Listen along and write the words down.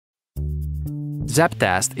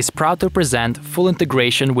ZAPTEST is proud to present full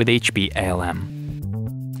integration with HP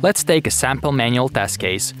ALM. Let's take a sample manual test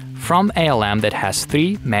case from ALM that has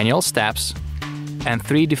 3 manual steps and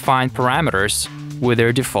 3 defined parameters with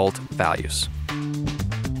their default values.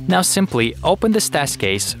 Now simply open this test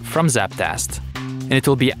case from ZAPTEST, and it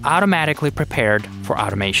will be automatically prepared for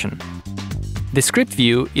automation. The script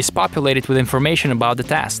view is populated with information about the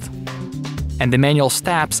test, and the manual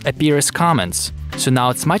steps appear as comments, so now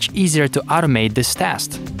it's much easier to automate this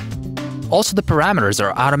test. Also, the parameters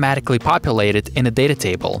are automatically populated in a data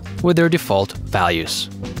table with their default values.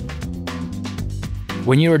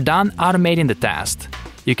 When you are done automating the test,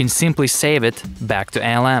 you can simply save it back to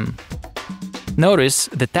ALM. Notice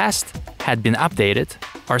the test had been updated,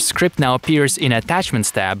 our script now appears in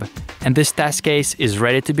Attachments tab, and this test case is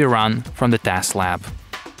ready to be run from the test lab.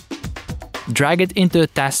 Drag it into a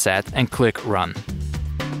test set and click Run.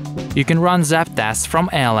 You can run ZAPTests from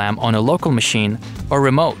ALM on a local machine or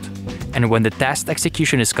remote, and when the test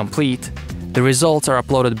execution is complete, the results are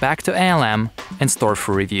uploaded back to ALM and stored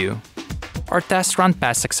for review. Our test run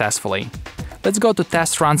passed successfully. Let's go to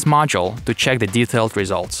Test Runs module to check the detailed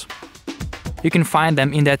results. You can find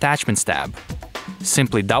them in the Attachments tab.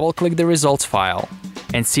 Simply double-click the results file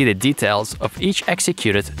and see the details of each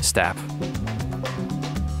executed step.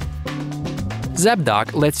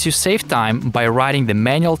 ZAPDoc lets you save time by writing the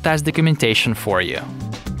manual test documentation for you.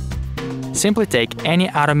 Simply take any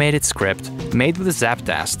automated script made with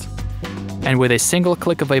ZAPTeст, and with a single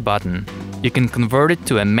click of a button, you can convert it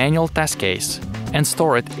to a manual test case and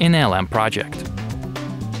store it in ALM project.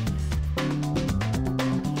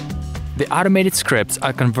 The automated scripts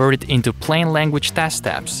are converted into plain language test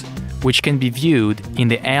steps, which can be viewed in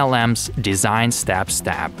the ALM's Design Steps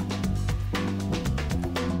tab.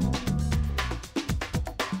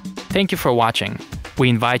 Thank you for watching. We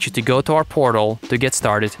invite you to go to our portal to get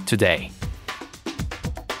started today.